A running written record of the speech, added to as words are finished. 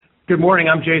Good morning.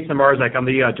 I'm Jason Marczak. I'm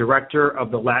the Director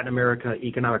of the Latin America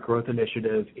Economic Growth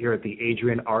Initiative here at the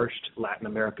Adrienne Arsht Latin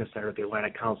America Center at the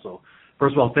Atlantic Council.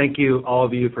 First of all, thank you, all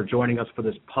of you, for joining us for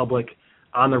this public,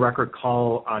 on-the-record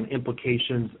call on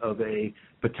implications of a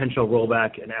potential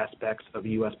rollback in aspects of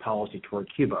U.S. policy toward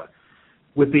Cuba.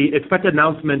 With the expected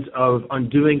announcement of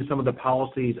undoing some of the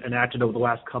policies enacted over the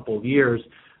last couple of years,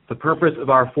 the purpose of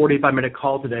our 45-minute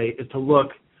call today is to look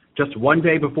just one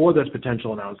day before this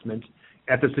potential announcement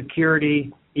at the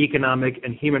security, economic,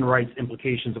 and human rights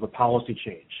implications of a policy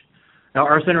change. Now,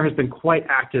 our center has been quite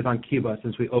active on Cuba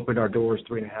since we opened our doors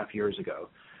 3.5 years ago.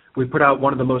 We put out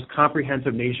one of the most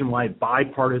comprehensive nationwide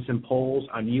bipartisan polls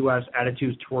on U.S.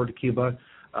 attitudes toward Cuba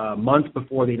months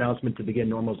before the announcement to begin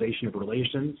normalization of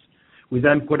relations. We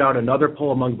then put out another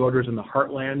poll among voters in the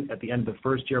heartland at the end of the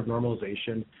first year of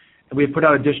normalization, and we have put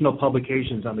out additional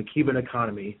publications on the Cuban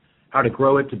economy, how to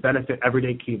grow it to benefit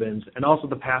everyday Cubans, and also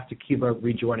the path to Cuba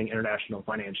rejoining international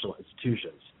financial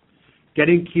institutions.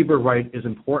 Getting Cuba right is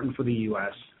important for the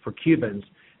U.S., for Cubans,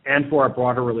 and for our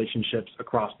broader relationships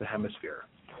across the hemisphere.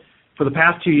 For the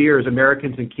past 2 years,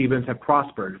 Americans and Cubans have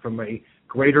prospered from a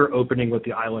greater opening with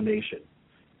the island nation.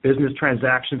 Business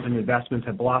transactions and investments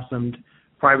have blossomed,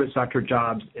 private sector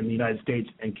jobs in the United States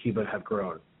and Cuba have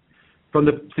grown. From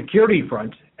the security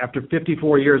front, after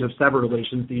 54 years of severed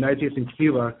relations, the United States and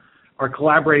Cuba are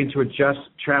collaborating to address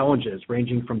challenges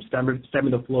ranging from stemming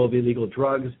the flow of illegal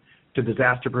drugs to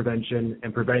disaster prevention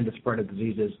and preventing the spread of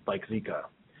diseases like Zika.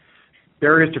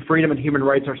 Barriers to freedom and human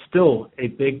rights are still a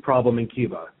big problem in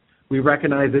Cuba. We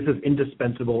recognize this is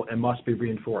indispensable and must be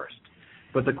reinforced.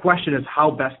 But the question is how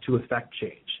best to effect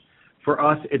change. For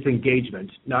us, it's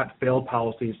engagement, not failed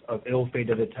policies of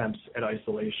ill-fated attempts at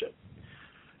isolation.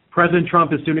 President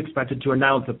Trump is soon expected to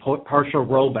announce a partial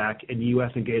rollback in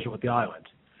U.S. engagement with the island.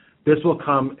 This will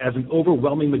come as an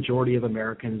overwhelming majority of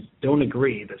Americans don't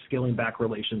agree that scaling back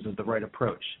relations is the right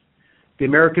approach. The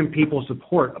American people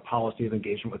support a policy of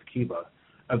engagement with Cuba,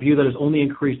 a view that has only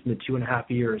increased in the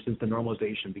 2.5 years since the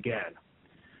normalization began.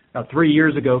 Now, 3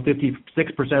 years ago,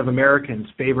 56% of Americans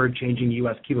favored changing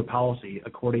U.S.-Cuba policy,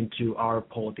 according to our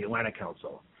poll at the Atlantic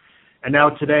Council. And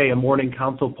now today, a Morning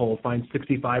Council poll finds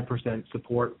 65%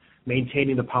 support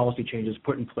maintaining the policy changes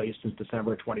put in place since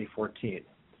December 2014.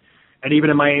 And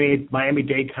even in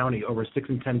Miami-Dade County, over 6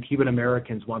 in 10 Cuban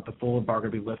Americans want the full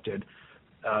embargo to be lifted,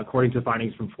 according to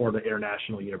findings from Florida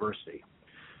International University.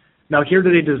 Now, here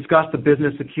today to discuss the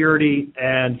business, security,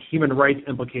 and human rights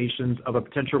implications of a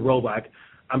potential rollback,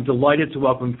 I'm delighted to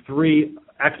welcome 3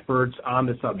 experts on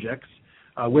the subjects.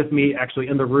 With me, actually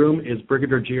in the room, is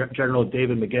Brigadier General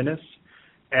David McGinnis,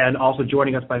 and also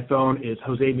joining us by phone is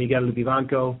José Miguel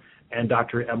Vivanco and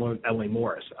Dr. Emily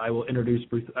Morris. I will introduce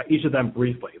each of them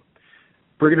briefly.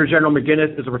 Brigadier General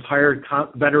McGinnis is a retired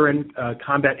veteran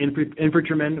combat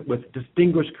infantryman with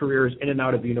distinguished careers in and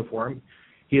out of uniform.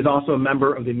 He is also a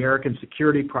member of the American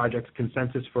Security Project's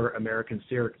Consensus for American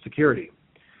Security.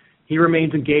 He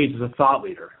remains engaged as a thought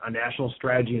leader on national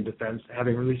strategy and defense,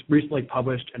 having recently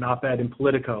published an op-ed in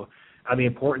Politico on the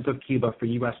importance of Cuba for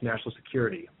U.S. national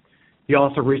security. He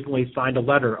also recently signed a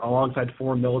letter alongside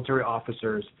foreign military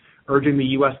officers urging the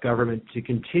U.S. government to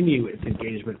continue its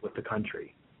engagement with the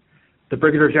country. The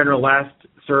Brigadier General last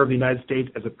served the United States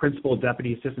as a Principal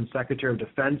Deputy Assistant Secretary of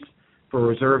Defense for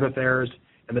Reserve Affairs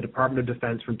in the Department of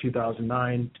Defense from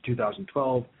 2009 to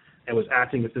 2012, and was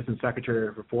acting Assistant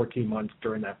Secretary for 14 months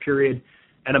during that period.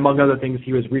 And among other things,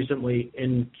 he was recently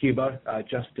in Cuba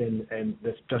just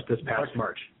this past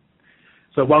March.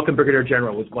 So welcome, Brigadier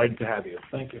General. We're delighted to have you.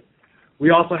 Thank you.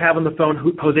 We also have on the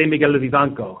phone José Miguel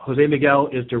Vivanco. José Miguel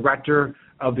is Director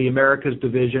of the Americas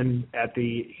Division at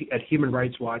Human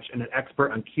Rights Watch and an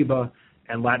expert on Cuba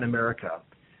and Latin America.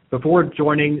 Before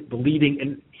joining the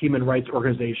leading human rights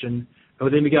organization,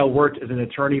 José Miguel worked as an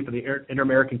attorney for the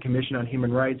Inter-American Commission on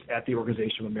Human Rights at the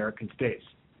Organization of American States.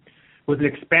 With an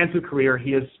expansive career,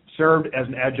 he has served as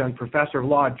an adjunct professor of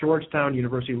law at Georgetown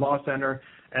University Law Center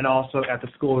and also at the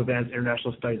School of Advanced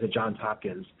International Studies at Johns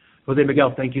Hopkins. José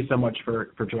Miguel, thank you so much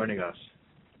for joining us.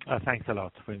 Thanks a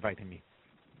lot for inviting me.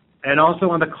 And also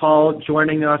on the call,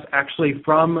 joining us actually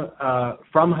from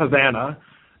Havana,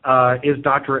 is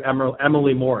Dr.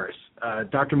 Emily Morris.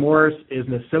 Dr. Morris is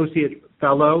an associate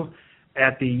fellow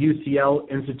at the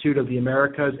UCL Institute of the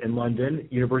Americas in London,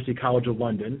 University College of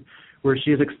London, where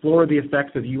she has explored the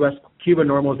effects of U.S.-Cuba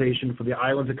normalization for the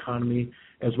island's economy,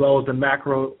 as well as the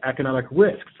macroeconomic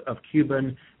risks of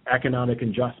Cuban economic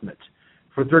adjustment.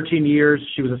 For 13 years,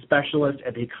 she was a specialist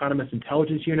at the Economist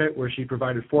Intelligence Unit, where she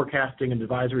provided forecasting and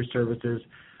advisory services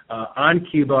on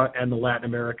Cuba and the Latin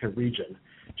America region.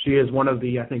 She is one of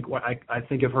the, I think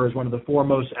of her as one of the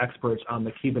foremost experts on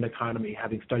the Cuban economy,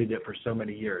 having studied it for so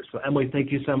many years. So, Emily,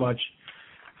 thank you so much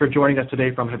for joining us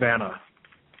today from Havana.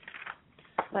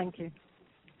 Thank you.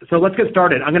 So let's get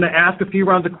started. I'm going to ask a few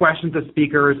rounds of questions to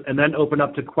speakers and then open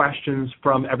up to questions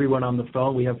from everyone on the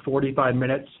phone. We have 45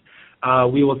 minutes.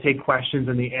 We will take questions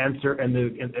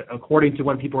according to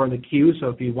when people are in the queue. So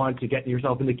if you want to get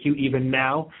yourself in the queue even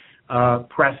now,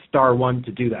 press *1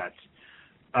 to do that.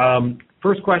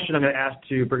 First question I'm going to ask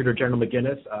to Brigadier General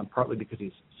McGinnis, partly because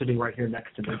he's sitting right here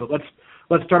next to me. But let's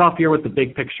start off here with the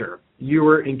big picture. You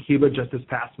were in Cuba just this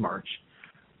past March.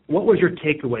 What was your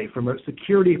takeaway from a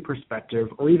security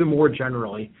perspective, or even more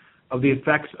generally, of the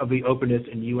effects of the openness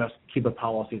in U.S.-Cuba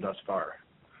policy thus far?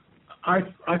 I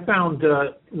found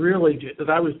really that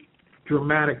I was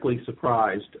dramatically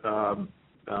surprised from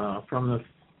the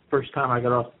first time I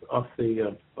got off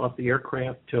the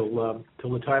aircraft till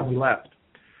the time we left.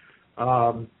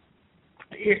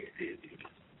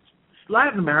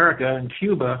 Latin America and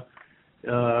Cuba,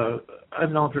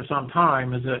 I've known for some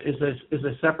time, is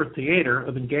a separate theater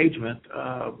of engagement,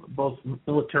 both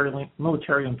military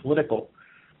and political,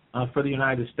 for the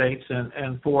United States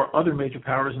and for other major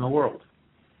powers in the world.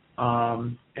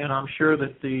 And I'm sure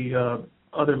that the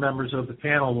other members of the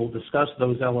panel will discuss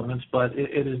those elements, but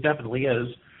it definitely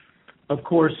is. Of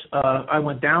course, I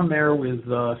went down there with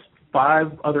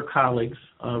 5 other colleagues,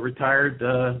 retired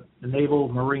Naval,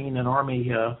 Marine, and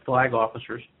Army flag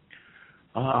officers.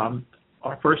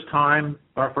 Our first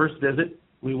visit,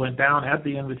 we went down at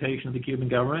the invitation of the Cuban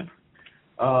government,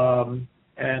 and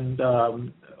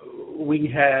we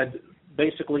had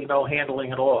basically no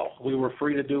handling at all. We were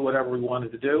free to do whatever we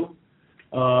wanted to do.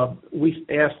 We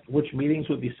asked which meetings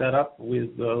would be set up with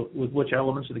which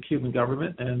elements of the Cuban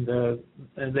government, and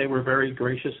they were very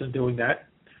gracious in doing that.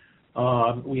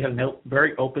 We had a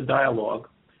very open dialogue.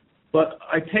 But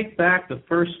I take back the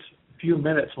first few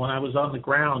minutes when I was on the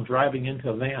ground driving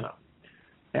into Havana.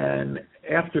 And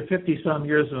after 50-some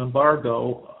years of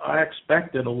embargo, I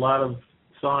expected a lot of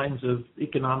signs of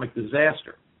economic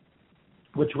disaster,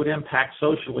 which would impact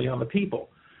socially on the people.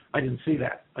 I didn't see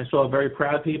that. I saw very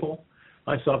proud people.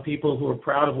 I saw people who are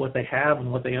proud of what they have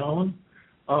and what they own,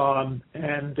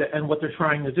 and what they're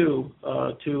trying to do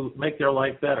to make their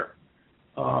life better.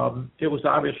 It was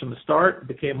obvious from the start. It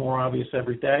became more obvious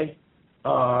every day.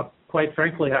 Quite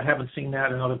frankly, I haven't seen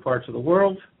that in other parts of the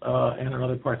world and in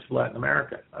other parts of Latin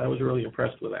America. I was really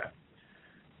impressed with that.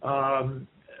 From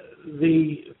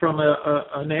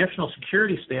a national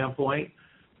security standpoint,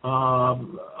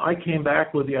 I came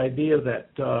back with the idea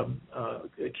that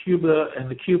Cuba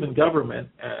and the Cuban government,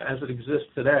 as it exists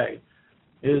today,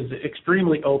 is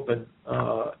extremely open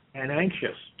and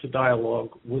anxious to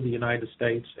dialogue with the United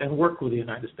States and work with the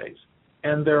United States.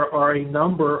 And there are a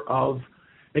number of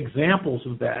examples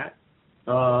of that,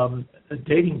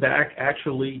 dating back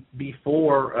actually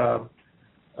before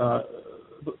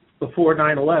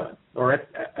 9/11, or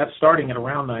starting at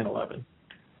around 9/11.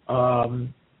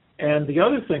 And the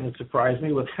other thing that surprised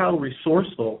me was how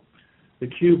resourceful the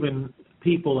Cuban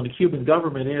people and the Cuban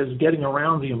government is getting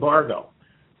around the embargo,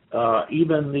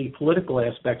 even the political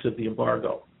aspects of the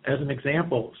embargo. As an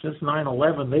example, since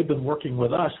 9/11, they've been working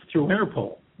with us through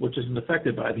Interpol, which isn't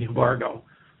affected by the embargo.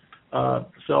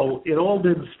 So it all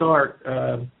didn't start.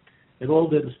 With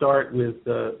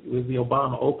the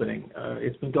Obama opening.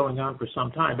 It's been going on for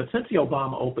some time. But since the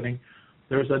Obama opening,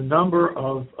 there's a number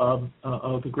of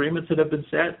agreements that have been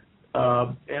set,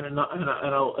 and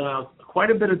quite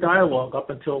a bit of dialogue up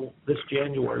until this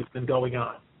January has been going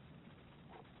on.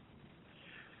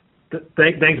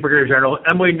 Thanks, Brigadier General.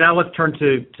 Emily, now let's turn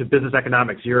to business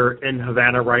economics. You're in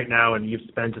Havana right now, and you've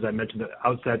spent, as I mentioned at the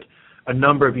outset, a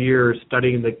number of years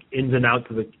studying the ins and outs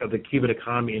of the Cuban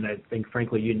economy, and I think,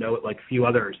 frankly, you know it like few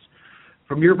others.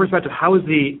 From your perspective, how has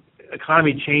the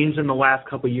economy changed in the last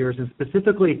couple of years, and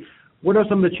specifically, what are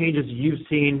some of the changes you've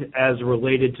seen as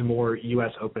related to more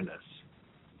U.S. openness?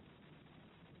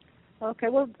 Okay,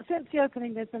 well, since the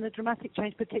opening, there's been a dramatic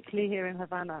change, particularly here in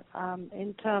Havana,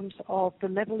 in terms of the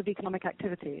level of economic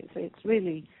activity. It's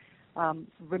really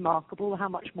remarkable how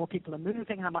much more people are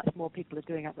moving, how much more people are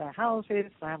doing at their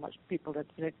houses, how much people are,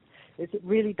 it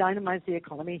really dynamized the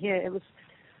economy here. It was,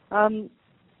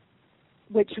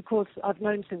 which of course I've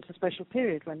known since a special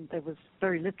period when there was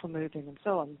very little moving and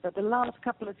so on. But the last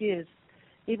couple of years,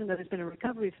 even though there's been a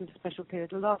recovery since a special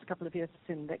period, the last couple of years has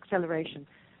been acceleration.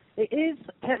 It is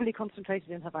heavily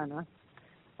concentrated in Havana,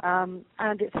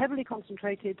 and it's heavily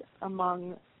concentrated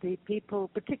among the people,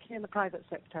 particularly in the private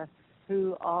sector,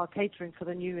 who are catering for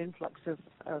the new influx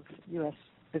of U.S.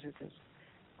 visitors.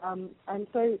 And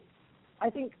so I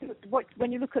think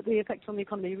when you look at the effects on the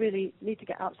economy, you really need to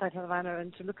get outside Havana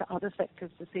and to look at other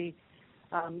sectors to see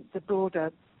the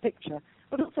broader picture.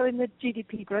 But also in the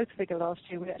GDP growth figure last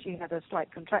year, we actually had a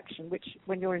slight contraction, which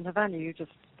when you're in Havana, you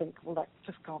just think, well, that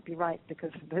just can't be right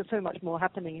because there's so much more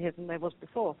happening here than there was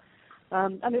before.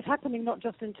 And it's happening not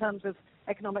just in terms of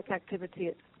economic activity,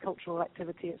 it's cultural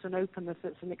activity, it's an openness,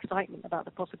 it's an excitement about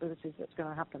the possibilities that's going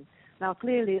to happen. Now,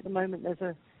 clearly at the moment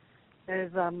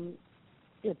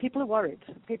people are worried.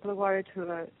 People are worried who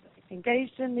are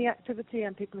engaged in the activity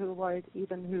and people who are worried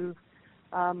even who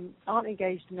aren't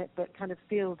engaged in it but kind of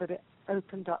feel that it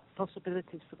opened up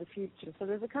possibilities for the future. So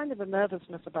there's a kind of a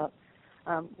nervousness about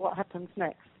what happens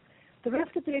next. The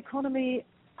rest of the economy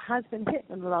has been hit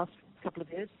in the last couple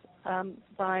of years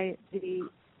by the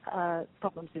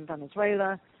problems in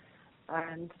Venezuela,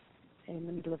 and in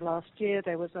the middle of last year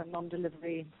there was a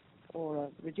non-delivery or a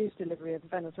reduced delivery of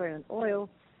Venezuelan oil,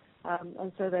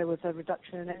 and so there was a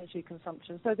reduction in energy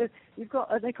consumption. So you've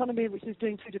got an economy which is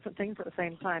doing two different things at the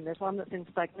same time. There's one that's in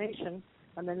stagnation,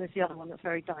 and then there's the other one that's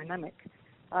very dynamic.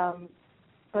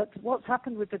 But what's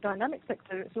happened with the dynamic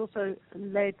sector, it's also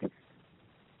led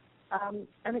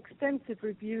an extensive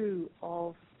review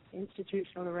of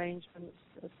institutional arrangements,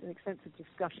 an extensive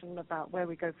discussion about where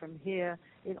we go from here.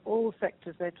 In all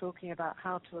sectors, they're talking about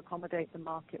how to accommodate the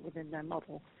market within their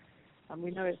model. And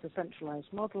we know it's a centralized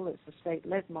model, it's a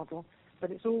state-led model,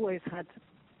 but it's always had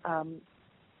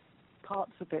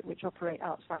parts of it which operate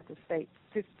outside the state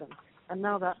system. And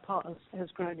now that part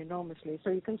has grown enormously.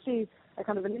 So you can see a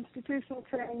kind of an institutional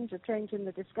change, a change in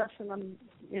the discussion. I'm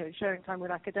sharing time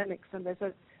with academics, and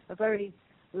there's a very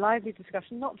lively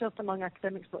discussion, not just among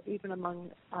academics, but even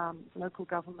among local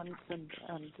governments and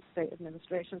state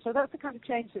administration. So that's the kind of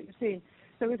change that you're seeing.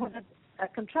 So we've had a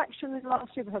contraction in the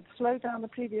last year, we've had a slowdown the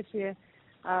previous year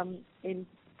in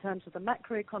terms of the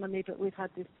macroeconomy, but we've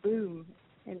had this boom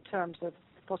in terms of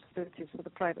possibilities for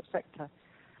the private sector.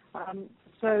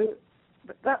 So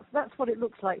that's what it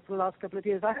looks like for the last couple of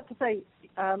years. I have to say,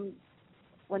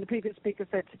 when the previous speaker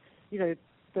said,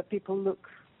 that people look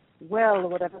well or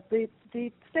whatever, the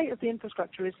state of the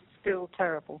infrastructure is still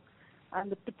terrible,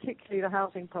 and particularly the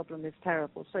housing problem is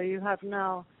terrible. So you have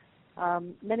now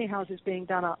many houses being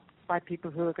done up by people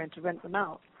who are going to rent them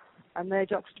out, and they're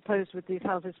juxtaposed with these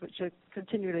houses which are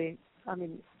continually,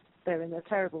 they're in a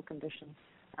terrible condition.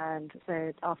 And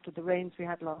after the rains we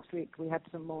had last week, we had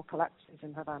some more collapses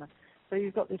in Havana. So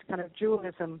you've got this kind of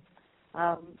dualism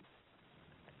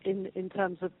in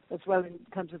terms of, as well in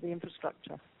terms of the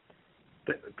infrastructure.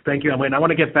 Thank you, Emily. And I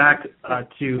want to get back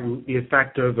to the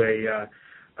effect of a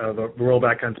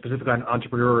rollback on specifically on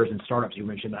entrepreneurs and startups. You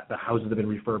mentioned that the houses have been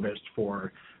refurbished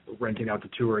for renting out to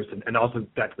tourists, and also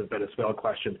back to the Venezuela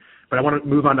question. But I want to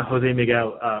move on to José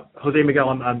Miguel. José Miguel,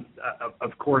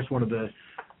 of course, one of the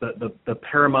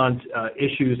paramount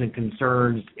issues and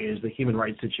concerns is the human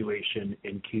rights situation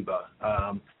in Cuba,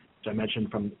 which I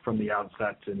mentioned from the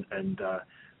outset, and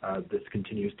this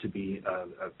continues to be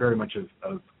very much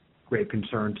of great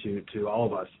concern to all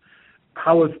of us.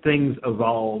 How have things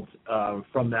evolved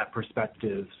from that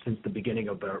perspective since the beginning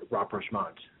of the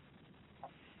rapprochement?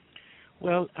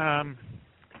 Well,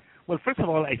 first of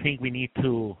all, I think we need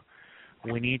to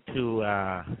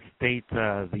state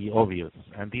the obvious,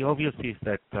 and the obvious is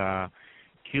that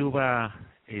Cuba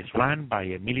is run by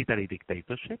a military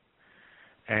dictatorship,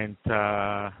 and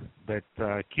that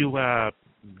Cuba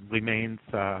remains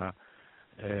a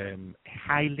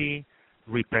highly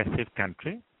repressive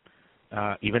country,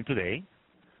 even today.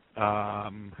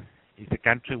 It's a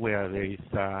country where there is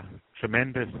a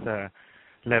tremendous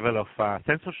level of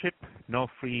censorship, no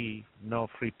free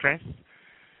press.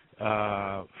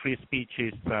 Free speech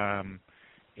is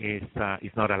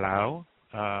not allowed.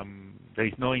 There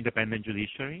is no independent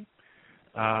judiciary.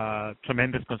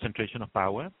 Tremendous concentration of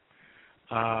power.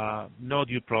 No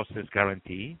due process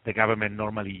guarantee. The government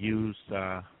normally use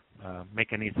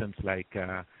mechanisms like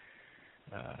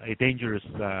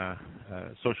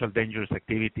social dangerous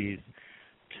activities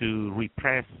to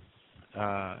repress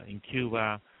in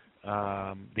Cuba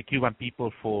the Cuban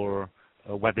people for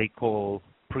what they call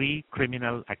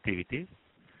pre-criminal activities.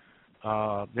 There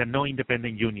are no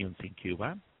independent unions in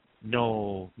Cuba,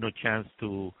 no chance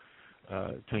to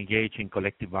engage in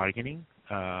collective bargaining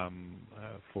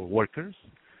for workers.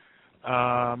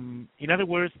 In other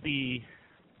words, the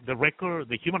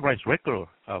human rights record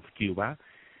of Cuba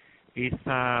is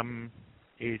in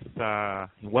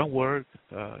one word,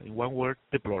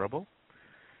 deplorable.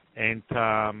 And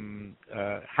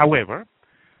however,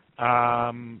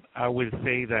 I will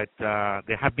say that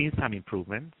there have been some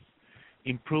improvements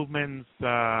in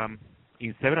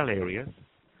several areas.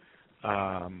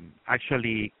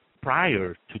 Actually,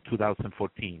 prior to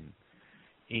 2014,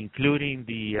 including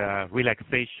the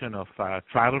relaxation of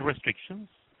travel restrictions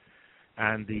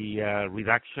and the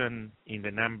reduction in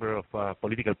the number of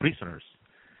political prisoners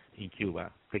in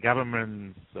Cuba. The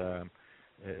government's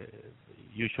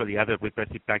usually other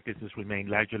repressive practices remain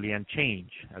largely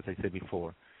unchanged, as I said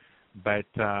before. But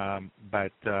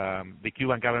the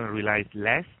Cuban government relies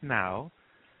less now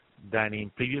than in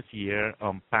previous year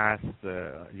on past,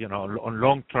 on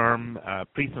long-term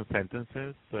prison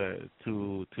sentences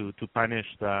to punish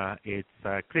its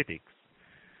critics.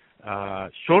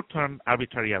 Short-term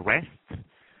arbitrary arrest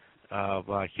of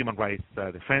human rights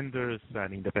defenders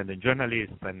and independent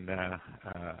journalists and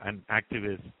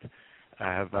activists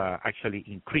have actually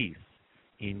increased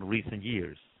in recent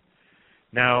years.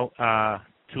 Now,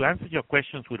 to answer your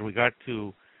questions with regard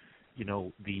to,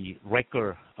 the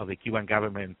record of the Cuban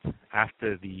government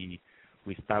after the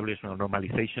reestablishment or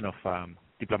normalization of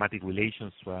diplomatic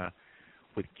relations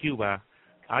with Cuba,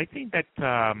 I think that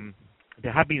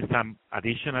there have been some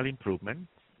additional improvements.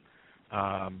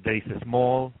 There is a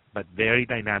small but very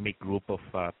dynamic group of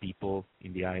people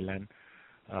in the island,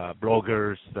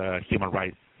 bloggers, human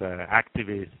rights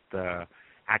activists,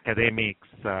 academics,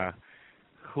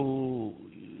 who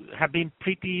have been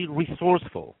pretty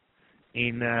resourceful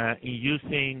in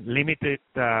using limited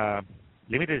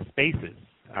spaces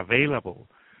available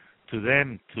to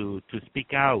them to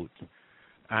speak out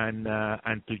and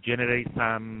to generate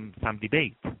some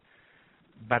debate.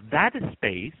 But that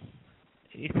space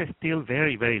is still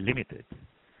very, very limited,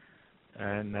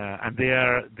 and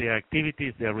their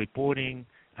activities, their reporting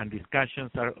and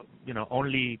discussions are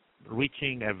only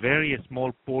reaching a very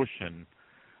small portion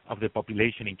of the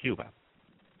population in Cuba.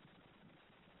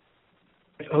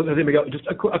 Oh, there we go. Just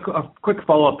a quick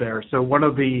follow-up there. So one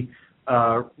of the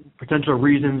potential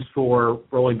reasons for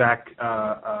rolling back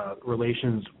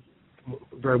relations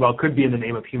very well could be in the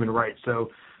name of human rights. So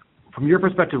from your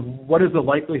perspective, what is the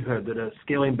likelihood that a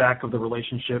scaling back of the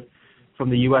relationship from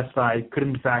the U.S. side could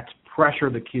in fact pressure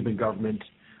the Cuban government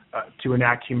to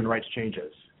enact human rights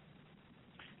changes?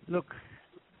 Look,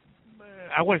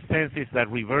 our sense is that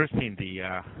reversing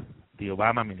the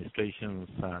Obama administration's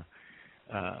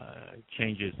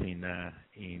changes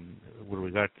in with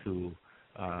regard to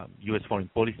U.S. foreign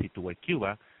policy toward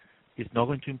Cuba is not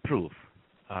going to improve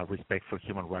respect for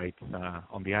human rights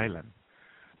on the island.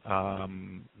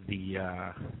 The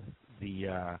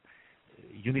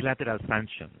unilateral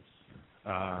sanctions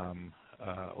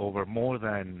over more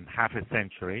than half a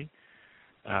century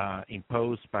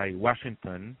imposed by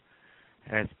Washington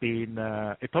has been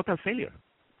a total failure.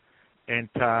 And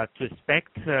to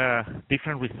expect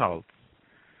different results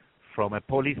from a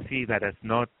policy that has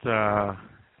not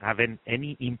having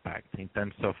any impact in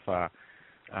terms of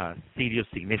serious,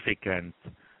 significant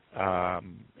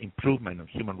improvement of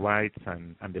human rights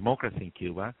and democracy in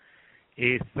Cuba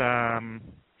is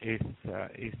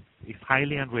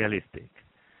highly unrealistic.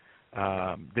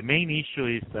 The main issue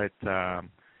is that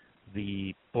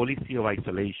the policy of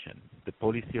isolation, the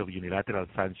policy of unilateral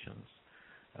sanctions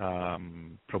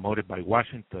promoted by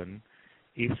Washington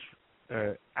is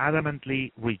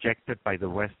adamantly rejected by the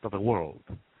rest of the world,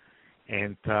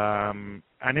 and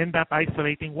end up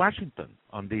isolating Washington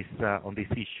on this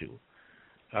issue.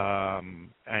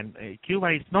 And Cuba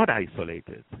is not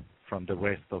isolated from the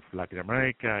rest of Latin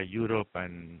America, Europe,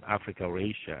 and Africa or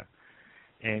Asia,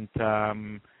 and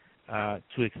to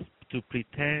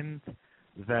pretend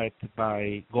that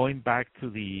by going back to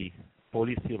the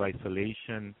policy of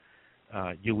isolation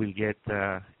you will get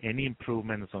any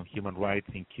improvements on human rights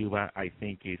in Cuba, I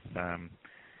think is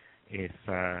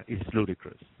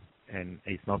ludicrous and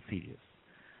it's not serious.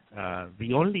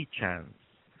 The only chance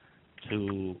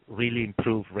to really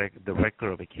improve the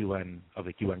record of the Cuban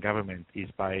government is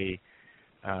by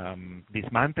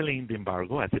dismantling the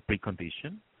embargo as a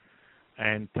precondition,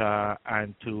 and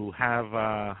to have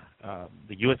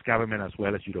the U.S. government as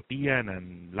well as European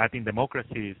and Latin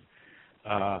democracies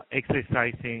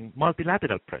exercising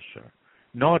multilateral pressure,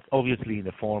 not obviously in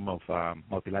the form of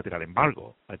multilateral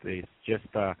embargo, but it's just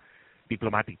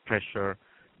diplomatic pressure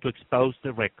to expose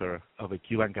the record of the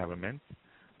Cuban government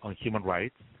on human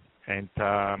rights. And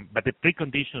but the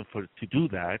precondition to do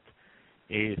that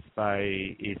is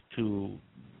to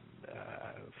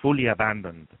fully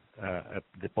abandon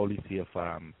the policy of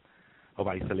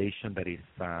isolation that is,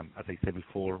 as I said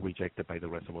before, rejected by the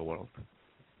rest of the world.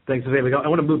 Thanks, Jose. I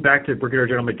want to move back to Brigadier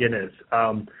General McGinnis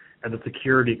and the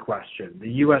security question. The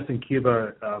U.S. and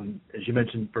Cuba, as you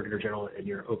mentioned, Brigadier General, in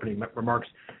your opening remarks,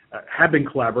 have been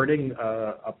collaborating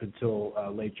up until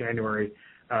late January.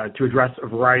 to address a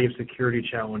variety of security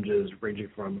challenges ranging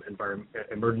from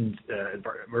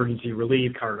emergency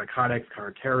relief, counter-narcotics,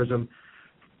 counterterrorism.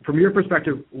 From your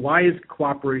perspective, why is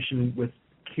cooperation with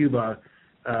Cuba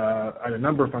on a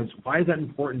number of fronts, why is that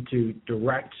important to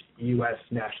direct U.S.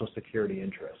 national security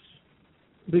interests?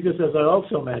 Because as I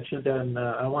also mentioned, and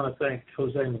I want to thank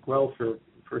José Miguel for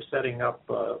setting up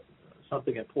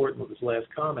something important with his last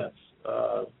comments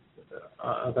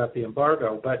about the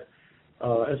embargo, but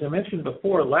as I mentioned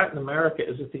before, Latin America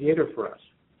is a theater for us.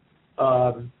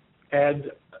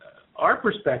 And our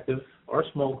perspective, our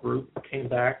small group, came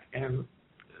back and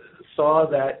saw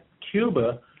that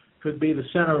Cuba could be the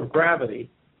center of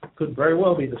gravity, could very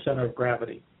well be the center of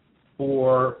gravity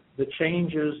for the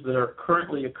changes that are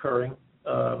currently occurring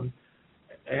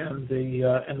and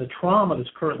the trauma that's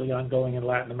currently ongoing in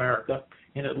Latin America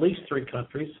in at least 3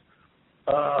 countries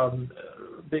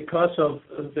because of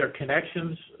their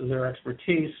connections, their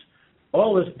expertise.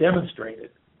 All is demonstrated,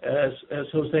 as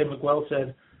José Miguel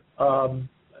said,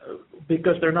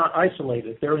 because they're not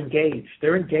isolated. They're engaged.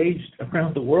 They're engaged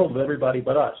around the world with everybody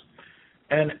but us.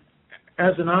 And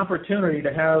as an opportunity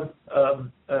to have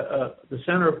the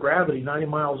center of gravity 90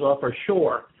 miles off our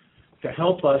shore to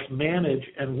help us manage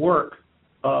and work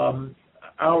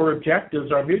our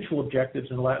objectives, our mutual objectives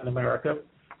in Latin America,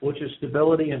 which is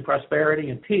stability and prosperity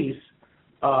and peace,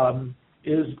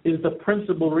 is the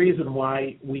principal reason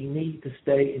why we need to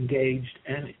stay engaged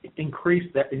and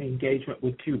increase that engagement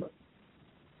with Cuba.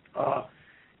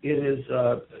 It is,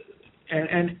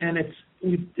 and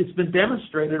it's been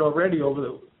demonstrated already over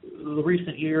the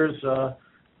recent years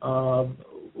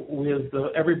with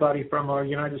everybody from our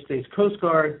United States Coast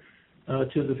Guard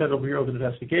to the Federal Bureau of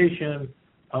Investigation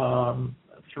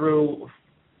through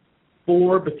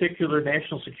 4 particular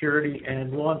national security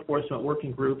and law enforcement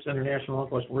working groups, international law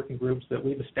enforcement working groups that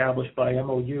we've established by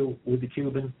MOU with the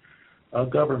Cuban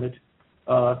government,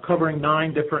 covering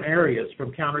 9 different areas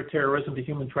from counterterrorism to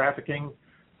human trafficking.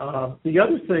 The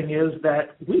other thing is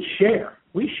that we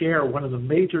share one of the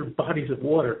major bodies of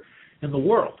water in the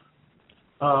world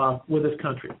with this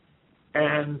country.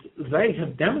 And they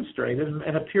have demonstrated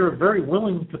and appear very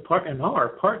willing to and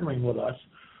are partnering with us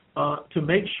to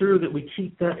make sure that we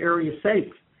keep that area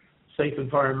safe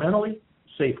environmentally,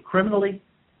 safe criminally,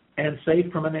 and safe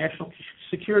from a national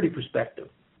security perspective.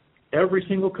 Every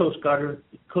single Coast Guard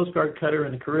cutter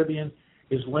in the Caribbean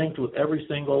is linked with every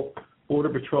single Border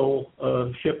Patrol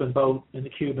ship and boat in the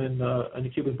Cuban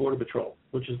Border Patrol,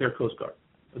 which is their Coast Guard.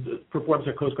 It performs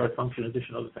their Coast Guard function in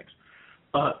addition to other things.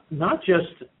 Not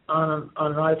just on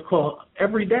an ICE call,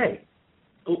 every day.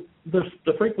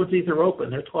 The frequencies are open,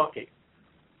 they're talking.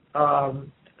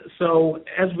 So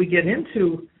as we get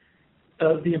into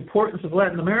the importance of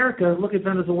Latin America, look at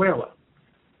Venezuela.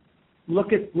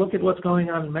 Look at what's going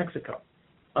on in Mexico.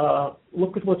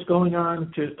 Look at what's going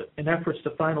on in efforts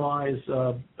to finalize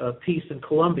peace in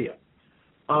Colombia.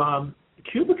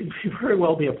 Cuba can very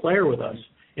well be a player with us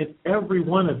in every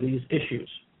one of these issues,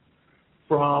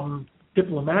 from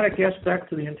diplomatic aspect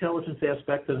to the intelligence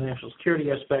aspect to the national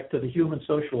security aspect to the human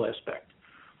social aspect.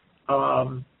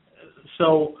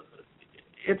 So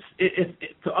it's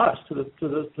to us, to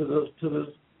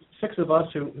the 6 of us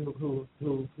who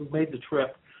made the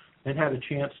trip and had a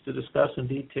chance to discuss in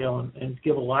detail and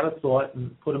give a lot of thought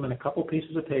and put them in a couple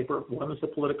pieces of paper. One was the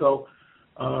Politico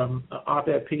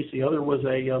op-ed piece. The other was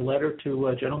a letter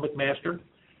to General McMaster,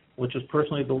 which was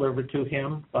personally delivered to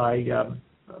him by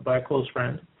a close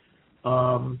friend.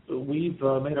 We've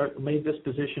made this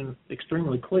position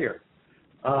extremely clear.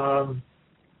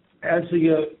 As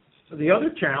the other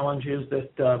challenge is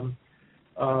that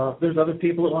there's other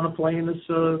people that want to play in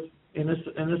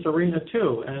this arena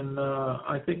too, and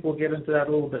I think we'll get into that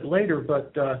a little bit later.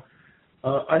 But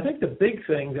I think the big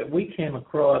thing that we came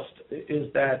across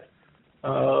is that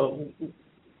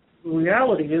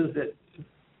reality is that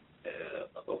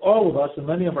all of us and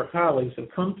many of our colleagues have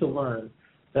come to learn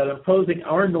that imposing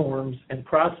our norms and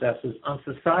processes on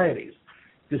societies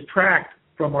distract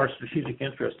from our strategic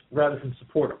interests rather than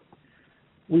support them.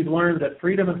 We've learned that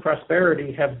freedom and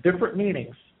prosperity have different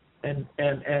meanings and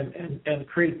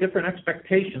create different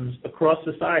expectations across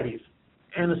societies,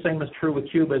 and the same is true with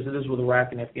Cuba as it is with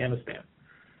Iraq and Afghanistan.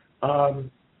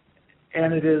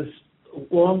 And it is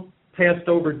long past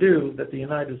overdue that the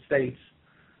United States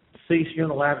cease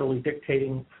unilaterally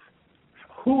dictating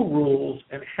who rules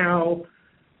and how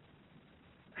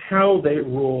they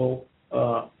rule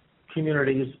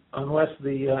communities unless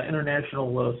the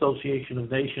International Association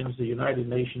of Nations, the United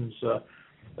Nations,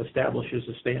 establishes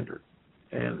a standard.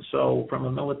 And so from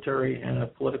a military and a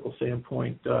political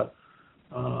standpoint,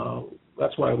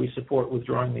 that's why we support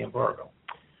withdrawing the embargo.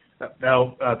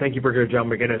 Thank you, Brigadier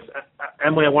General McGinnis.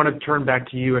 Emily, I want to turn back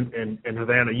to you in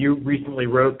Havana. You recently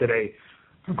wrote that a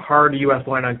hard U.S.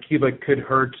 line on Cuba could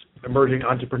hurt emerging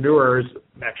entrepreneurs,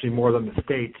 actually more than the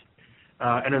state.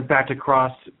 And in fact,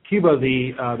 across Cuba,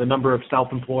 the number of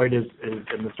self-employed in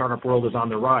the startup world is on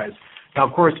the rise. Now,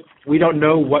 of course, we don't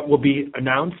know what will be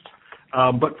announced,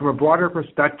 but from a broader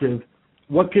perspective,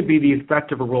 what could be the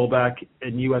effect of a rollback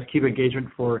in U.S.-Cuba engagement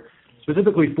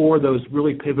specifically for those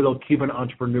really pivotal Cuban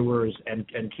entrepreneurs and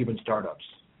Cuban startups?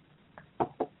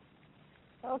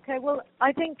 Okay, well,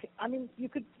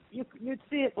 you'd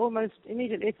see it almost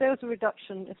immediately. If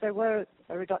there were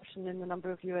a reduction in the number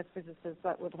of U.S. visitors,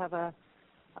 that would have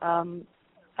an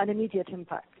immediate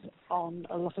impact on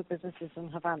a lot of businesses in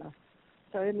Havana.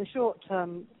 So in the short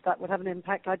term, that would have an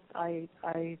impact. I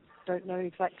don't know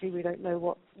exactly. We don't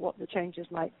know what the changes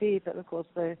might be, but of course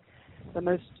the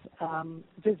most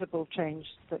visible change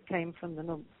that came from the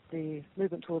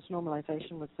movement towards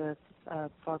normalization was the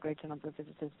far greater number of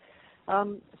visitors.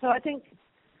 So I think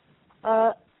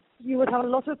you would have a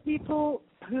lot of people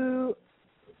whose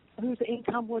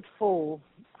income would fall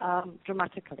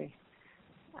dramatically.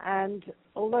 And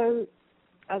although,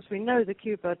 as we know,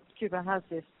 Cuba has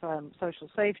this social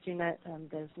safety net and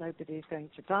there's nobody who's going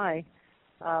to die,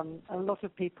 a lot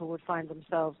of people would find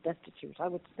themselves destitute, I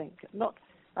would think.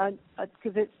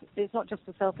 Because it's not just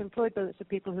the self-employed, but it's the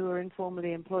people who are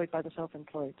informally employed by the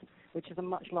self-employed, which is a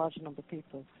much larger number of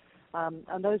people.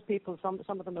 And those people, some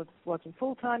of them are working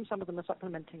full-time, some of them are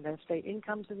supplementing their state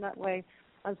incomes in that way.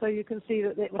 And so you can see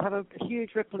that it will have a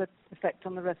huge ripple effect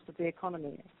on the rest of the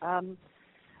economy.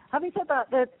 Having said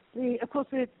that, of course,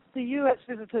 the U.S.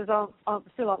 visitors still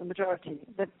aren't the majority.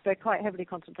 They're quite heavily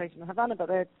concentrated in Havana, but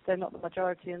they're not the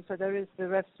majority. And so there is the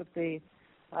rest of the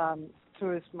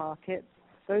tourist market.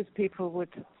 Those people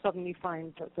would suddenly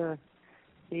find that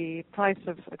the price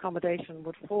of accommodation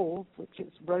would fall, which has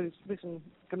risen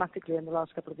dramatically in the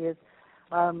last couple of years.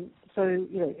 So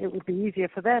it would be easier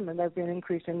for them, and there would be an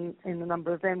increase in the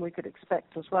number of them we could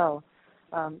expect as well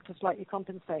to slightly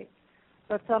compensate.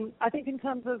 But I think in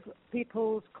terms of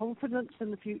people's confidence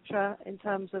in the future, in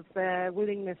terms of their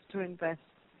willingness to invest,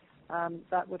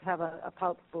 that would have a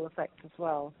palpable effect as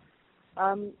well.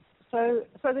 So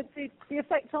the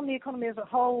effect on the economy as a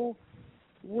whole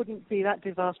wouldn't be that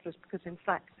disastrous because, in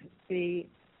fact, the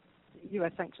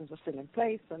U.S. sanctions are still in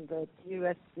place, and the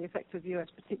effect of U.S.,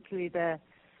 particularly the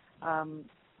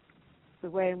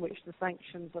way in which the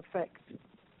sanctions affect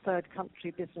third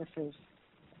country businesses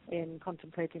in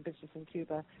contemplating business in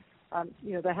Cuba.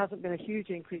 There hasn't been a huge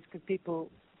increase because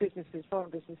foreign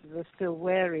businesses are still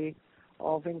wary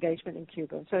of engagement in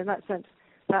Cuba. So in that sense,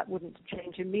 that wouldn't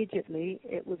change immediately.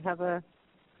 It would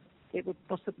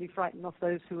possibly frighten off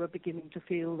those who are beginning to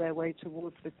feel their way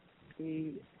towards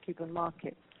the Cuban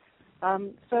market.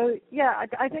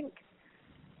 I think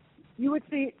you would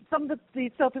see some of the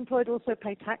self-employed also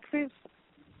pay taxes,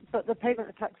 but the payment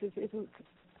of taxes isn't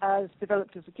as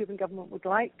developed as the Cuban government would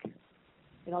like.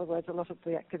 In other words, a lot of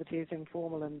the activity is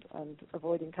informal and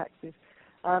avoiding taxes.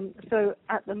 So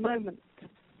at the moment,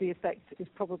 the effect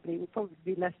would probably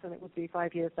be less than it would be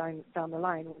 5 years down the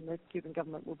line, when the Cuban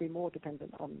government will be more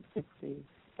dependent on the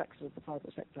taxes of the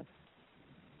private sector.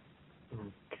 Mm-hmm.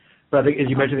 But I think, as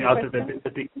you mentioned,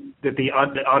 that the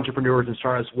entrepreneurs and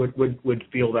startups would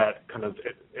feel that kind of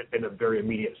in a very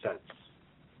immediate sense.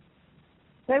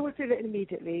 They would feel it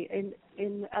immediately, and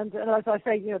as I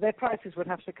say, their prices would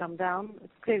have to come down.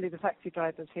 It's clearly the taxi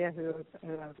drivers here who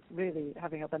are really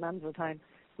having a bonanza time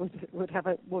would have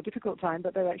a more difficult time,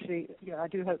 but they're actually, I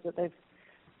do hope that they've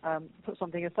put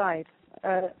something aside.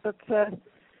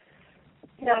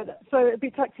 So it'd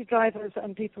be taxi drivers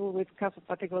and people with casas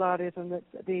particulares and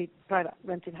the private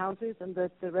rented houses and the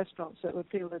restaurants that would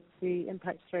feel the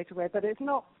impact straight away. But it's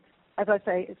not, as I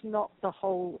say, it's not the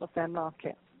whole of their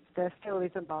market. There still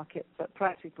is a market, but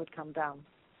prices would come down.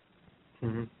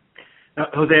 Mm-hmm. Now,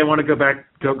 Jose, I want to go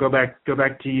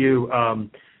back to you.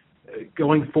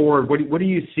 Going forward, what do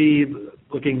you see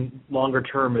looking longer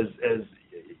term? As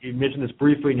you mentioned this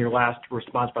briefly in your last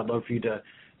response, but I'd love for you to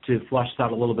flesh this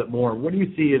out a little bit more. What do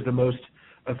you see as the most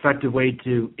effective way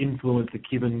to influence the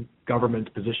Cuban government's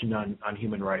position on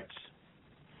human rights?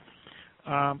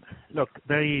 Look,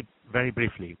 very, very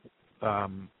briefly.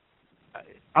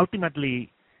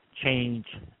 Ultimately, change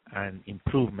and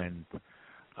improvement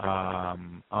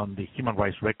on the human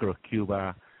rights record of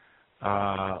Cuba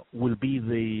will be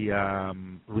the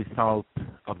result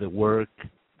of the work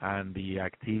and the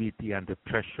activity and the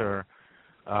pressure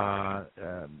of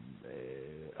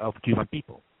Cuban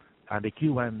people. And the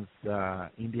Cubans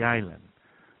in the island,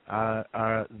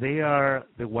 they are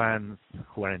the ones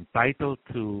who are entitled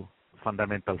to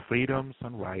fundamental freedoms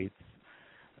and rights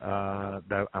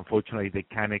that unfortunately they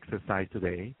can't exercise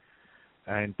today,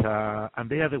 and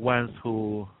they are the ones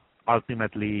who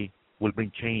ultimately will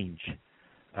bring change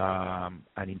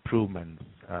and improvements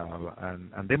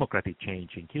and democratic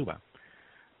change in Cuba.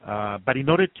 But in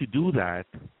order to do that,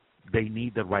 they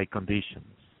need the right conditions.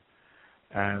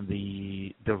 And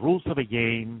the rules of the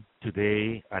game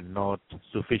today are not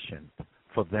sufficient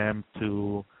for them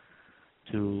to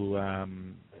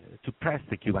press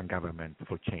the Cuban government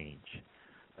for change,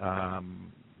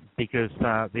 because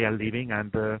they are living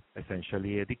under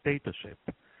essentially a dictatorship.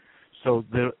 So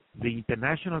the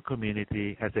international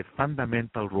community has a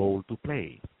fundamental role to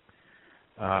play.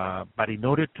 But in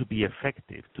order to be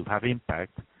effective, to have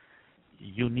impact,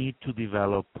 you need to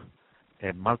develop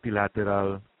a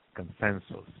multilateral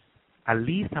consensus, at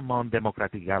least among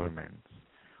democratic governments,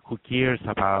 who cares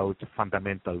about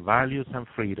fundamental values and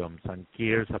freedoms and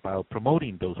cares about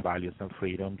promoting those values and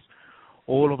freedoms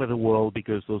all over the world,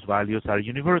 because those values are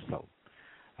universal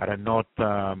and are not,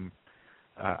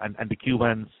 and the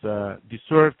Cubans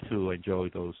deserve to enjoy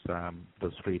those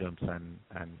freedoms and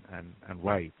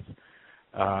rights.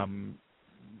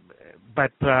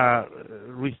 But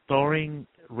restoring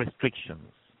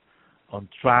restrictions on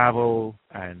travel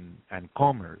and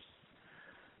commerce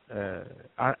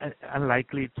are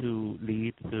unlikely to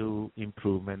lead to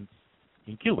improvements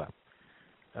in Cuba,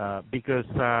 because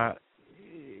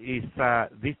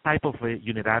this type of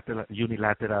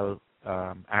unilateral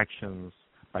actions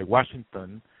by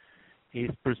Washington is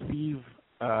perceived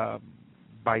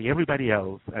by everybody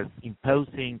else as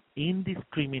imposing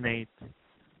indiscriminate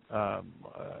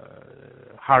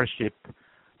hardship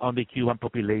on the Cuban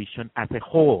population as a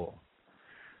whole.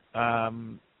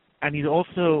 And it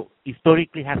also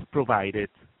historically has provided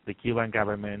the Cuban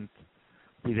government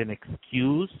with an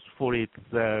excuse for its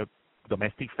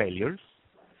domestic failures,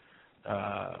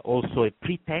 also a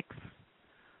pretext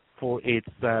for its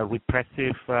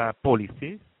repressive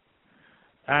policies,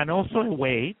 and also a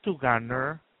way to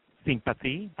garner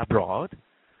sympathy abroad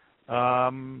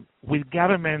with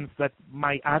governments that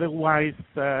might otherwise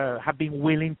have been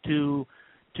willing to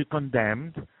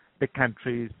condemn the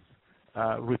country's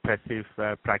repressive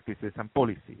practices and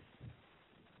policies.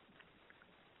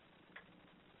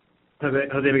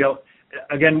 José Miguel,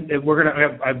 again, we're going to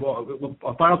have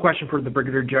a final question for the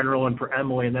Brigadier General and for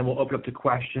Emily, and then we'll open up to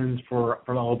questions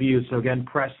from all of you. So again,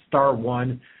 press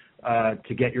 *1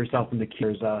 to get yourself in the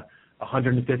queue. There's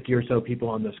 150 or so people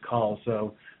on this call,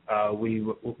 so we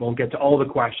won't get to all the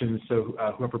questions. So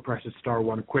whoever presses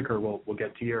 *1 quicker will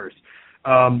get to yours.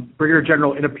 Brigadier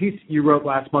General, in a piece you wrote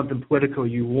last month in Politico,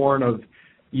 you warn of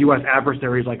U.S.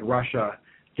 adversaries like Russia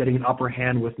getting an upper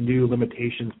hand with new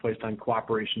limitations placed on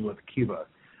cooperation with Cuba.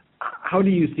 How do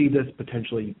you see this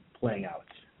potentially playing out?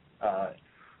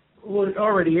 Well, it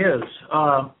already is,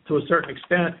 to a certain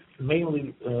extent,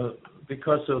 mainly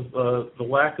because of the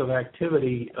lack of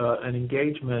activity and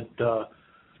engagement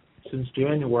since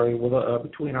January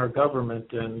between our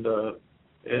government and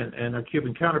our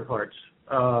Cuban counterparts.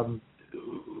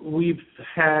 We've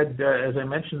had, as I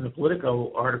mentioned in the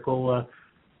Politico article,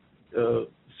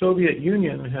 Soviet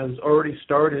Union has already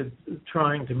started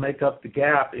trying to make up the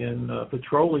gap in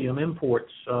petroleum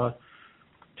imports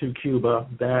to Cuba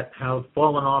that have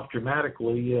fallen off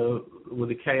dramatically with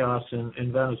the chaos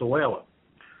in Venezuela.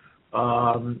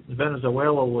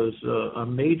 Venezuela was a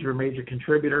major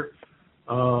contributor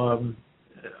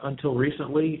until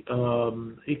recently,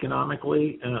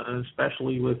 economically, and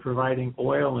especially with providing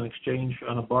oil in exchange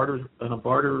on a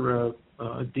barter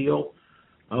deal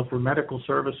for medical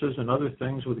services and other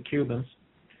things with the Cubans.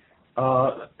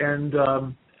 And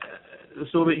the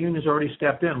Soviet Union has already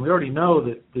stepped in. We already know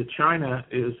that China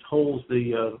holds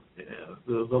the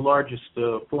largest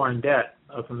foreign debt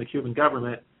from the Cuban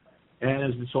government and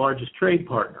is its largest trade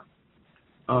partner.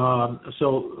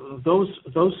 So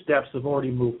those steps have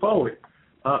already moved forward.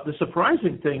 The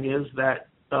surprising thing is that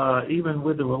even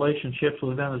with the relationships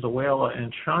with Venezuela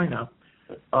and China,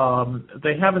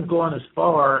 they haven't gone as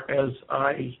far as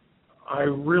I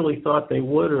really thought they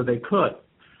would or they could.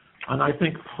 And I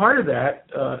think part of that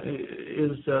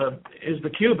is the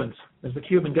Cubans, is the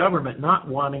Cuban government not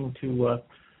wanting to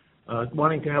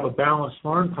have a balanced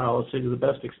foreign policy to the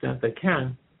best extent they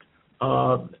can,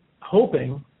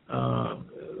 hoping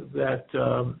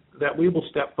that we will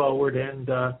step forward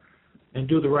and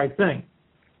do the right thing.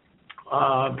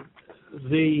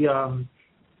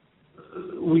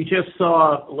 We just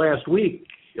saw last week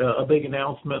a big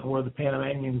announcement where the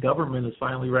Panamanian government has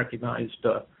finally recognized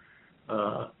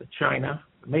China,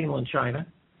 mainland China,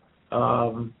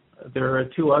 there are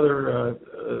two other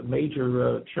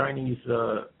major Chinese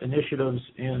initiatives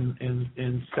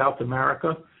in South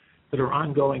America that are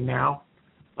ongoing now,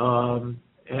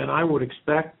 and I would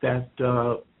expect that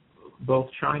both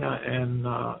China and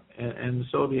the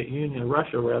Soviet Union,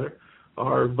 Russia rather,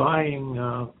 are buying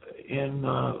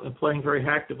and playing very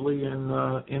actively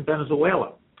in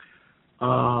Venezuela.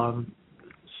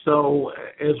 So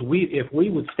if we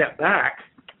would step back,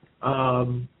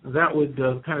 that would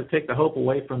kind of take the hope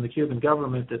away from the Cuban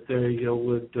government that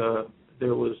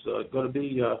there was going to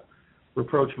be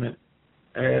rapprochement,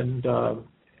 and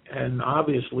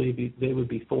obviously they would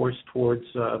be forced towards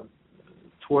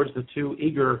the two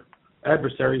eager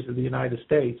adversaries of the United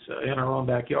States in our own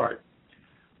backyard.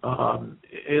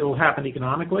 It'll happen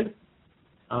economically.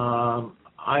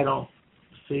 I don't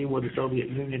see where the Soviet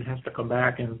Union has to come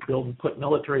back and put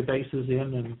military bases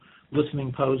in and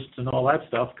listening posts and all that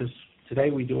stuff, because today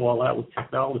we do all that with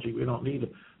technology. We don't need a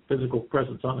physical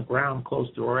presence on the ground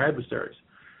close to our adversaries.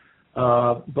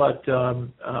 But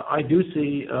I do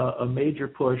see a major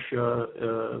push.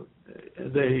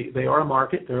 They are a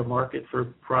market. They're a market for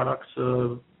products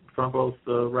from both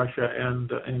Russia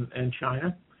and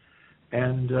China,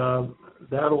 and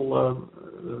that'll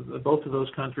both of those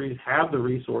countries have the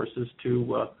resources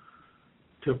to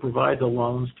provide the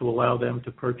loans to allow them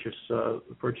to purchase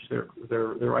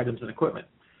their items and equipment.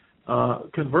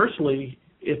 Conversely,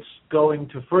 it's going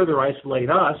to further isolate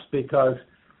us, because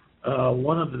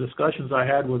one of the discussions I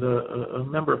had with a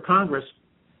member of Congress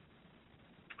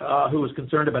who was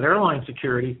concerned about airline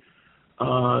security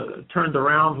turned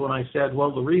around when I said,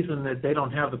 well, the reason that they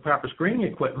don't have the proper screening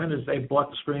equipment is they bought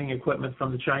the screening equipment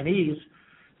from the Chinese,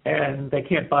 and they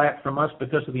can't buy it from us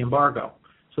because of the embargo.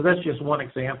 So that's just one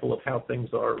example of how things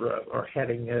are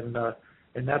heading, and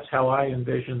that's how I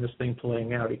envision this thing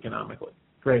playing out economically.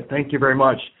 Great, thank you very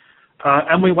much.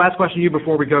 Emily, last question to you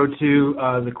before we go to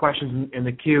the questions in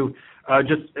the queue.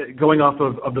 Just going off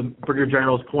of the Brigadier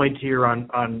General's point here on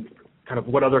kind of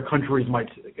what other countries might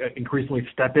increasingly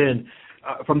step in.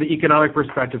 From the economic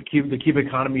perspective, the Cuban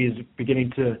economy is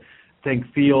beginning to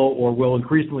feel or will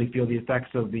increasingly feel the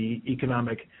effects of the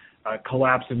economic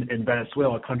collapse in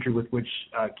Venezuela, a country with which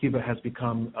Cuba has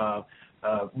become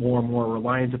more and more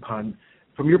reliant upon.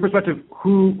 From your perspective,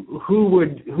 who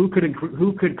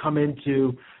could come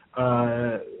into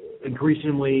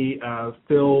increasingly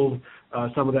fill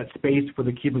some of that space for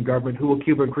the Cuban government? Who will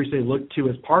Cuba increasingly look to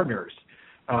as partners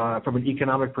from an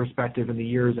economic perspective in the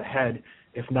years ahead,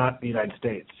 if not the United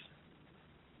States?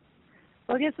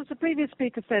 Well, yes, as the previous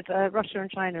speaker said, Russia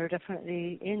and China are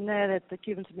definitely in there, that the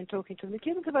Cubans have been talking to them. The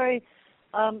Cubans are very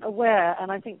aware,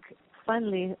 and I think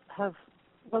finally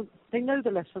they know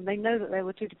the lesson. They know that they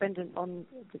were too dependent on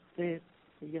the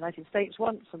United States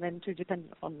once, and then too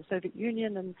dependent on the Soviet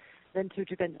Union, and then too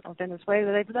dependent on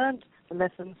Venezuela. They've learned the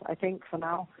lessons, I think, for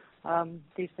now.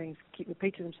 These things keep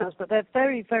repeating themselves, but they're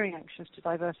very, very anxious to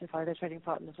diversify their trading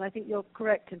partners. And I think you're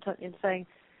correct in saying,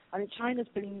 I mean, China's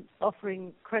been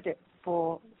offering credit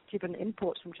for Cuban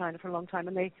imports from China for a long time,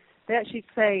 and they actually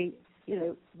say,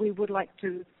 we would like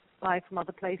to buy from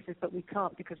other places, but we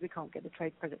can't because we can't get the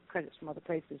trade credits from other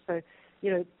places. So,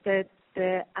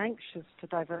 they're anxious to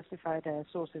diversify their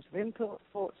sources of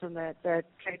imports and their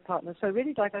trade partners. So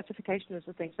really diversification is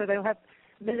the thing. So they'll have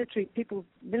military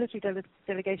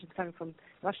delegations coming from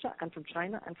Russia and from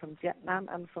China and from Vietnam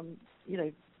and from,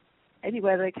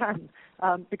 anywhere they can,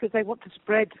 because they want to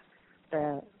spread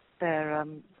their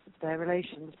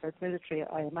relations, both military,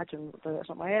 I imagine, though that's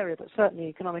not my area, but certainly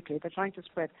economically, they're trying to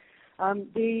spread.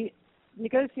 The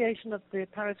negotiation of the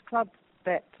Paris Club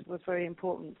bet was very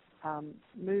important.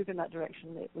 Move in that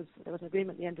direction. There was an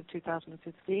agreement at the end of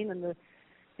 2015, and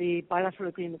the bilateral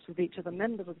agreements with each of the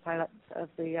members of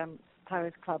the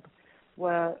Paris Club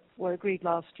were agreed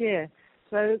last year.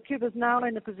 So Cuba's now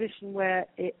in a position where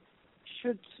it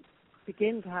should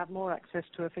begin to have more access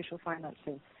to official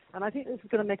financing, and I think this is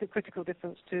going to make a critical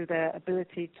difference to their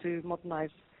ability to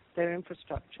modernize their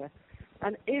infrastructure.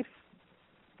 And if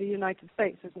the United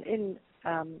States isn't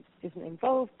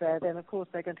involved there, then of course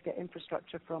they're going to get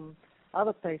infrastructure from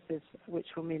other places,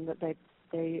 which will mean that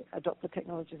they adopt the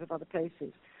technologies of other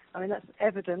places. I mean, that's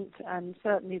evident, and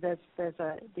certainly the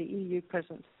EU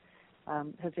presence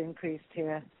has increased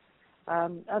here.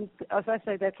 And as I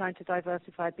say, they're trying to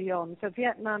diversify beyond. So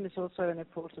Vietnam is also an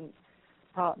important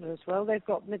partner as well. They've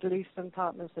got Middle Eastern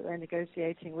partners that they're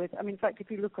negotiating with. I mean, in fact,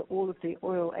 if you look at all of the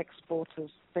oil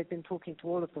exporters, they've been talking to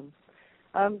all of them.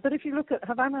 But if you look at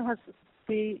Havana, has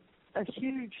a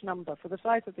huge number for the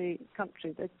size of the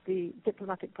country. The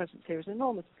diplomatic presence here is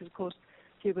enormous because, of course,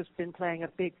 Cuba's been playing a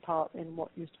big part in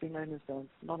what used to be known as the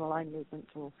non-aligned movement,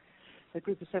 or the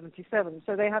Group of 77.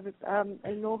 So they have an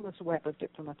enormous web of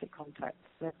diplomatic contacts.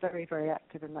 They're very, very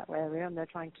active in that area, and they're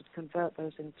trying to convert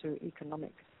those into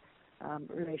economic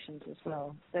relations as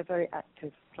well. They're very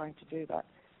active trying to do that.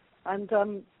 And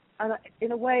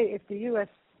in a way, if the U.S.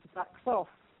 backs off,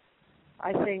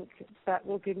 I think that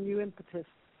will give new impetus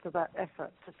to that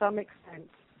effort. To some extent,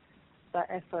 that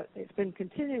effort, it's been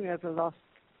continuing over the last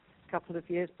couple of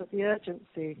years, but the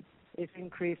urgency is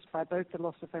increased by both the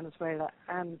loss of Venezuela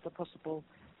and the possible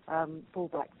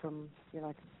pullback from the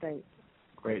United States.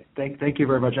 Great. Thank you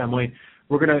very much, Emily.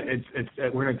 We're gonna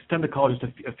extend the call just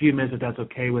a few minutes, if that's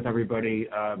okay with everybody.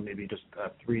 Maybe just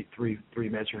three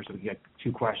minutes here, so we can get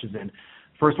two questions in.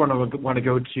 First one, I want to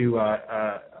go to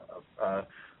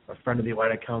a friend of the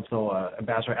Atlantic Council,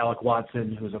 Ambassador Alec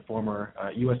Watson, who is a former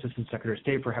U.S. Assistant Secretary of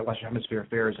State for Western Hemisphere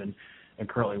Affairs and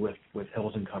currently with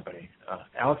Hills and Company.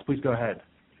 Alex, please go ahead.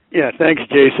 Yeah, thanks,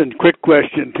 Jason. Quick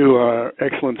question to our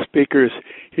excellent speakers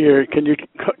here. Can you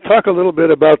talk a little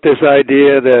bit about this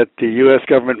idea that the U.S.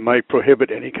 government might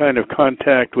prohibit any kind of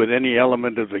contact with any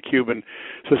element of the Cuban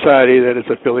society that is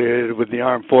affiliated with the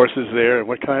armed forces there, and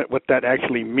what that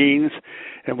actually means,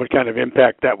 and what kind of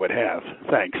impact that would have?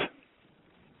 Thanks.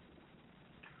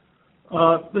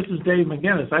 This is Dave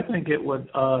McGinnis. I think it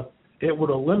would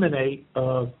eliminate,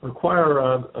 first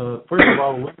of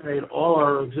all, eliminate all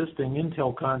our existing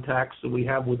intel contacts that we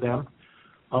have with them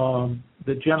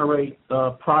that generate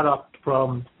product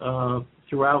from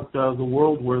throughout the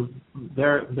world where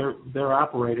they're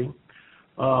operating,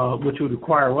 which would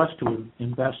require us to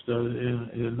invest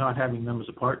in not having them as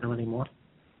a partner anymore.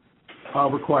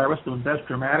 Require us to invest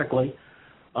dramatically.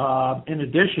 In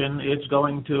addition, it's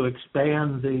going to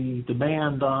expand the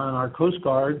demand on our Coast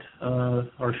Guard,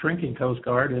 our shrinking Coast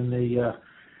Guard in the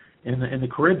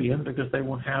Caribbean, because they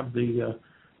won't have the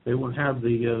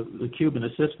Cuban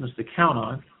assistance to count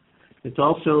on. It's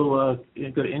also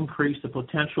going to increase the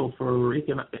potential for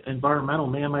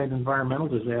man-made environmental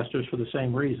disasters for the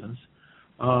same reasons.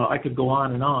 I could go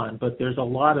on, but there's a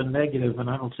lot of negative, and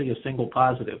I don't see a single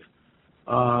positive.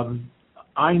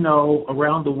 I know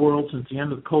around the world since the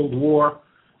end of the Cold War,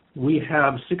 we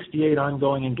have 68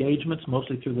 ongoing engagements,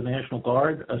 mostly through the National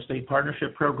Guard, a state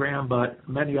partnership program, but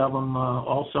many of them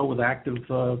also with active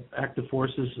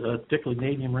forces, particularly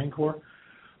Navy and Marine Corps.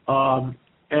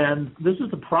 And this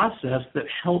is a process that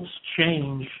helps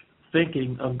change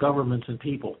thinking of governments and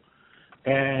people.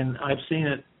 And I've seen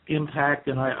it impact,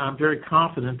 and I'm very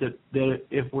confident that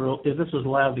if this is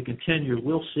allowed to continue,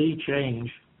 we'll see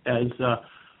change, as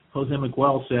José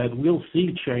Miguel said, we'll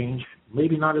see change,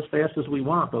 maybe not as fast as we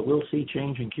want, but we'll see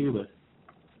change in Cuba.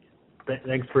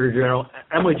 Thanks, Brigadier General.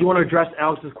 Emily, do you want to address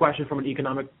Alex's question from an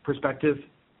economic perspective?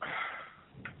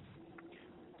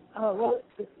 Well,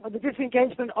 the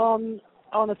disengagement on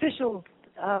official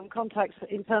contacts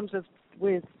in terms of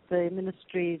with the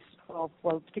ministries of,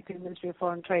 particularly the Ministry of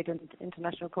Foreign Trade and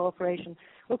International Cooperation,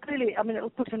 well, clearly, I mean, it will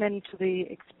put an end to the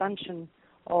expansion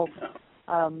of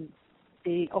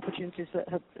the opportunities that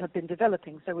have been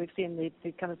developing. So we've seen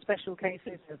the kind of special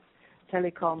cases of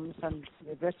telecoms and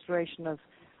the restoration of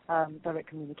direct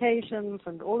communications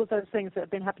and all of those things that have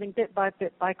been happening bit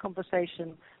by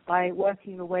conversation, by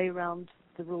working your way around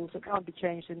the rules that can't be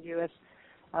changed in U.S.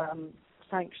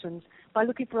 Sanctions, by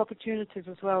looking for opportunities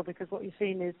as well, because what you've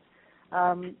seen is,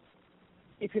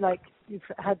 if you like, you've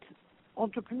had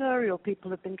entrepreneurial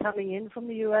people have been coming in from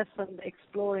the U.S. and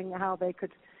exploring how they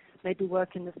could maybe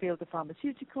work in the field of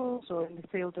pharmaceuticals or in the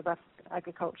field of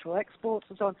agricultural exports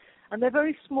and so on. And they're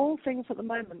very small things at the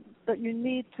moment that you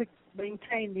need to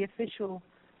maintain the official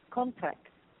contact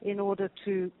in order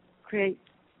to create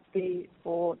the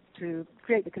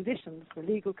conditions, the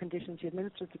legal conditions, the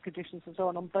administrative conditions and so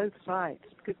on both sides,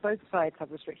 because both sides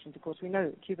have restrictions. Of course, we know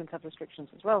that Cubans have restrictions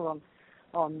as well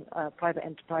on private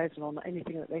enterprise and on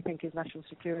anything that they think is national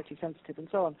security sensitive and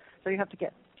so on. So you have to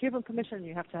get Cuban permission,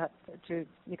 you have to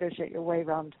negotiate your way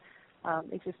around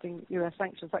existing U.S.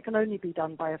 sanctions. That can only be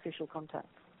done by official contact.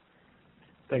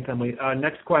 Thanks, Emily.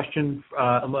 Next question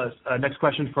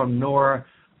from Nora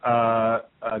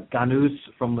Ganus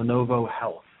from Lenovo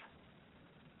Health.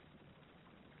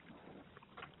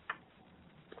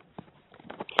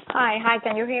 Hi,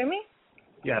 can you hear me?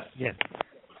 Yes. Yes.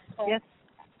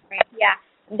 Yeah,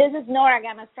 this is Nora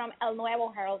Gamas from El Nuevo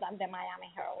Herald and the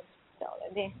Miami Herald. So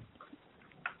this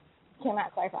came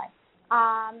out clarify.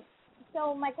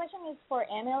 So my question is for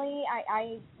Emily.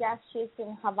 I guess she's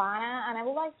in Havana, and I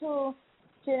would like to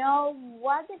know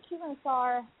what the Cubans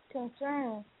are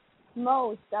concerned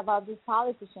most about these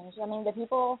policy change. I mean, the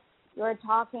people you're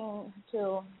talking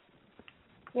to,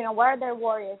 what are their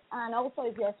worries? And also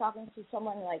if you're talking to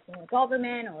someone like in the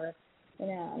government or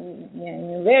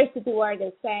university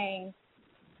workers saying.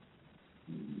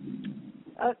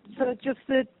 So just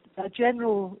the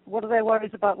general, what are their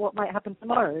worries about what might happen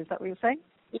tomorrow? Is that what you're saying?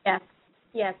 Yes,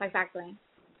 exactly.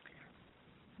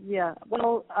 Yeah,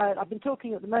 well, I've been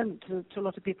talking at the moment to a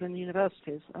lot of people in the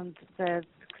universities, and they're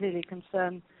clearly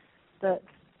concerned that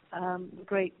the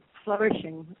great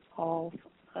flourishing of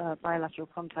bilateral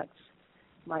contacts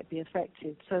might be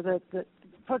affected. So that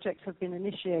projects have been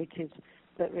initiated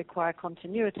that require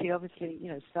continuity. Obviously,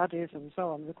 studies and so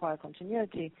on require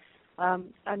continuity,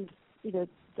 and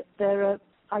there are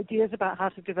ideas about how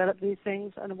to develop these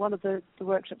things. And one of the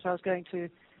workshops I was going to,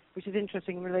 which is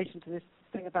interesting in relation to this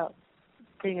thing about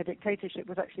being a dictatorship,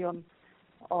 was actually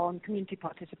on community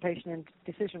participation in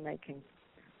decision making.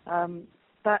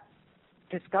 That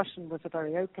discussion was a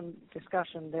very open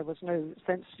discussion. There was no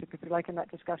censorship, if you like, in that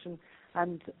discussion.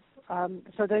 And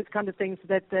so those kind of things,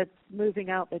 they're moving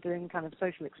out, they're doing kind of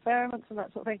social experiments and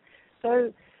that sort of thing.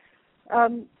 So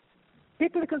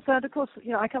people are concerned, of course.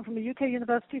 I come from a UK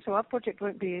university, so our project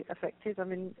won't be affected. I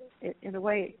mean, in a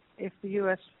way, if the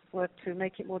US were to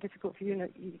make it more difficult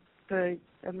for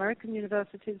American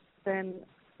universities, then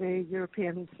the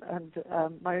Europeans and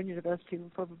my own university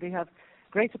will probably have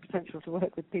greater potential to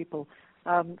work with people.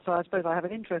 So I suppose I have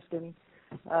an interest in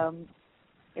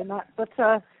that. But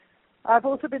I've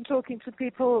also been talking to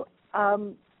people I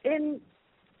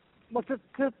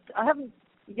haven't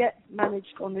yet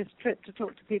managed on this trip to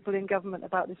talk to people in government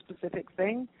about this specific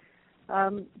thing,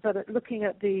 but looking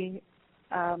at the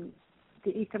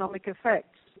economic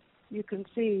effects, you can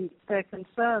see their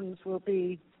concerns will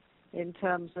be in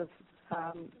terms of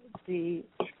the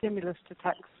stimulus to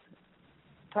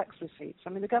tax receipts. I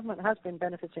mean, the government has been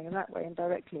benefiting in that way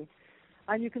indirectly,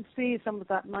 and you can see some of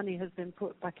that money has been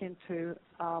put back into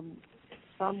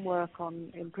some work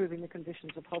on improving the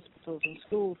conditions of hospitals and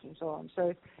schools and so on.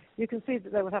 So you can see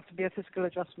that there would have to be a fiscal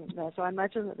adjustment there. So I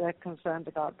imagine that they're concerned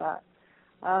about that.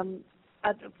 And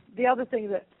the other thing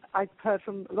that I've heard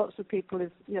from lots of people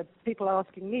is, people are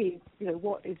asking me,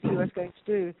 what is the US going to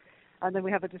do? And then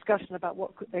we have a discussion about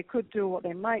what they could do, what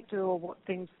they might do, or what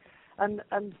things. And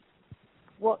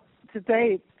what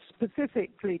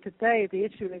specifically today, the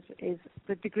issue is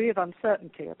the degree of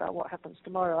uncertainty about what happens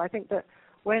tomorrow. I think that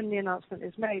when the announcement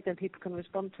is made, then people can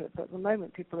respond to it. But at the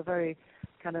moment, people are very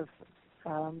kind of,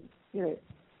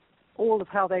 all of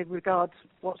how they regard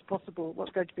what's possible,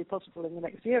 what's going to be possible in the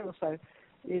next year or so,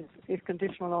 is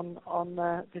conditional on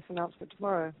this announcement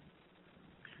tomorrow.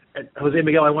 And José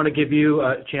Miguel, I want to give you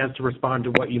a chance to respond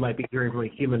to what you might be hearing from a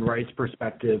human rights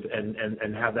perspective,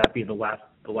 and have that be the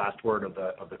last word of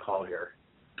the call here.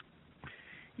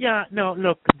 Yeah, no,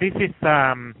 look, this is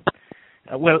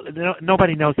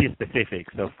nobody knows the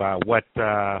specifics of what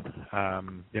the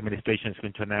administration is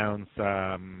going to announce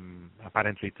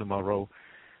apparently tomorrow,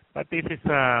 but this is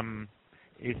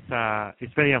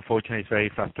it's very unfortunate, it's very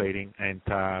frustrating, and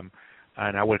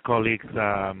our colleagues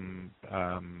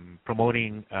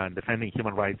promoting and defending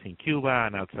human rights in Cuba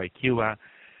and outside Cuba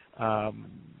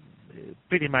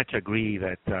pretty much agree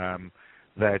that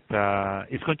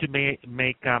it's going to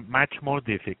make much more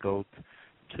difficult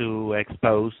to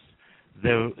expose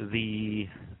the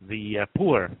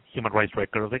poor human rights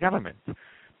record of the government,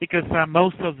 because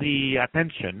most of the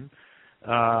attention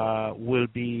will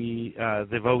be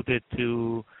devoted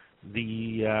to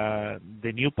the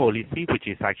new policy, which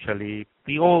is actually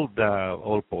the old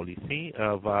policy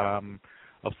of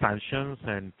sanctions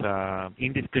and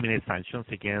indiscriminate sanctions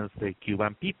against the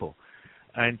Cuban people.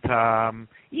 And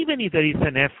even if there is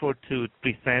an effort to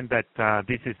present that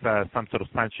this is some sort of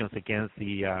sanctions against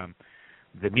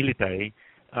the military,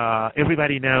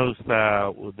 everybody knows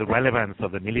the relevance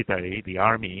of the military, the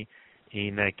army,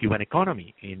 in Cuban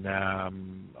economy, in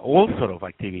all sort of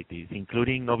activities,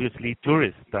 including obviously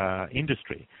tourist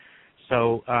industry.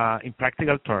 So in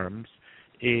practical terms,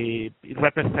 it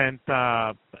represents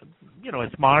a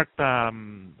smart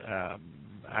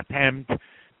attempt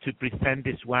to present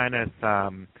this one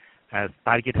as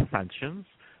targeted sanctions,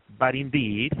 but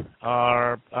indeed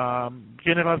are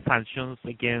general sanctions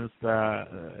against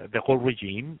the whole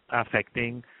regime,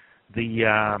 affecting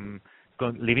the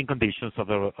living conditions of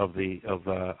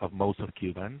most of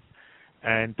Cubans,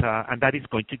 and that is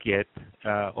going to get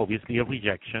obviously a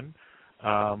rejection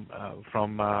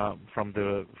from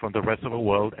the rest of the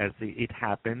world, as it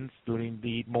happens during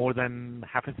the more than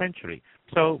half a century.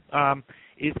 So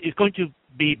it's going to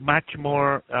be much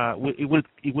more. It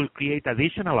will create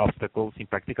additional obstacles in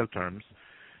practical terms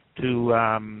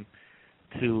to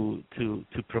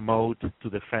promote, to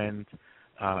defend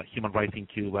human rights in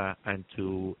Cuba, and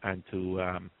to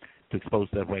expose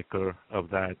the record of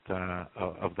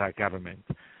that government.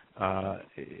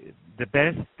 the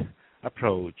best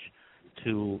approach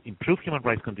to improve human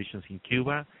rights conditions in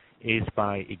Cuba is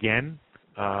by, again,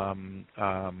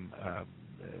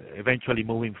 eventually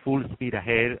moving full speed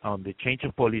ahead on the change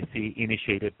of policy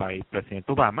initiated by President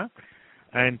Obama,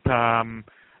 and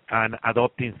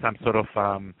adopting some sort of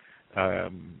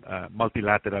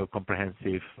multilateral,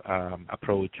 comprehensive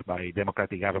approach by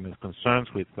democratic governments concerned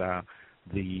with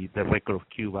the record of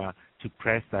Cuba to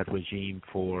press that regime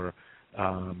for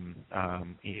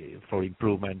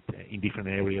improvement in different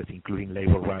areas, including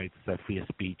labor rights, free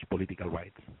speech, political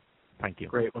rights. Thank you.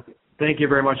 Great. Well, thank you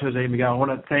very much, Jose Miguel. I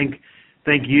want to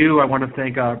thank you. I want to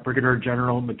thank Brigadier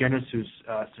General McGinnis, who's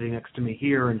sitting next to me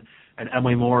here, and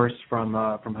Emily Morris from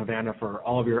Havana for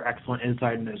all of your excellent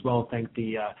insight, and as well thank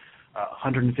the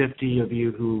 150 of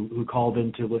you who called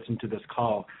in to listen to this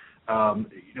call.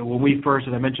 When we first,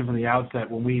 as I mentioned from the outset,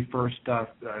 when we first the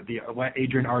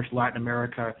Adrienne Arsht Latin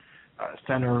America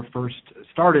Center first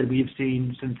started, we've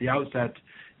seen since the outset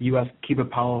US-Cuba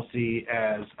policy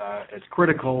as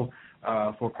critical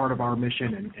for part of our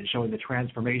mission and showing the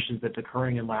transformations that's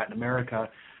occurring in Latin America.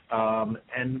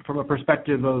 And from a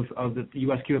perspective of the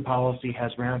US-Cuba policy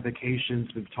has ramifications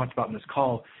we've talked about in this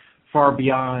call far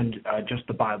beyond just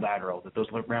the bilateral, that those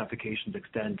ramifications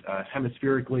extend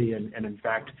hemispherically and in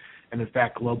fact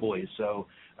globally. So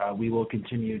we will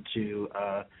continue to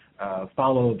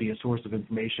follow the source of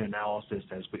information analysis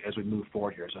as we move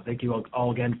forward here. So thank you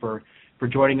all again for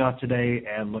joining us today,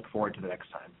 and look forward to the next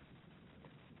time.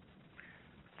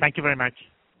 Thank you very much.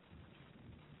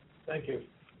 Thank you.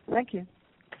 Thank you.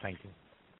 Thank you.